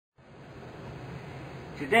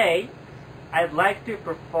Today, I'd like to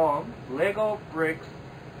perform Lego bricks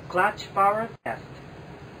clutch power test.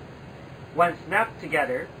 When snapped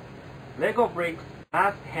together, Lego bricks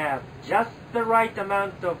must have just the right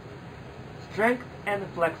amount of strength and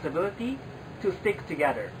flexibility to stick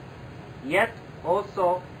together, yet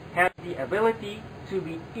also have the ability to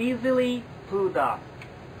be easily pulled off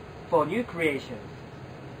for new creations.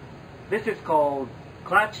 This is called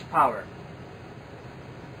clutch power.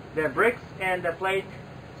 The bricks and the plate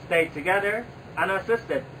stay together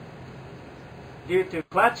unassisted due to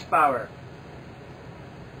clutch power.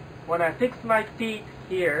 When I fix my feet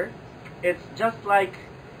here, it's just like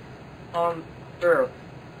on earth,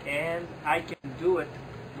 and I can do it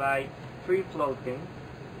by free floating,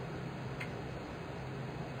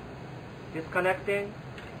 disconnecting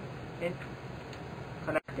and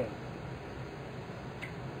connecting,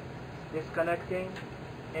 disconnecting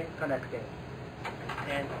and connecting.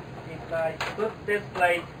 And if I put this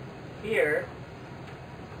plate here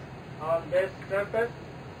on this surface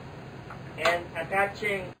and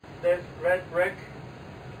attaching this red brick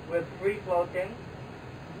with free floating,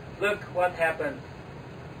 look what happens.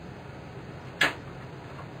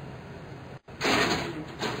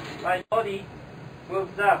 My body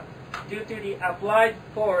moves up due to the applied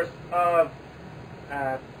force of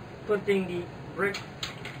putting the brick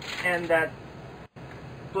and that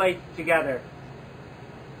plate together.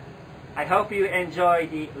 I hope you enjoy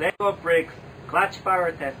the Lego bricks clutch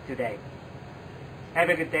power test today. Have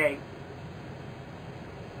a good day.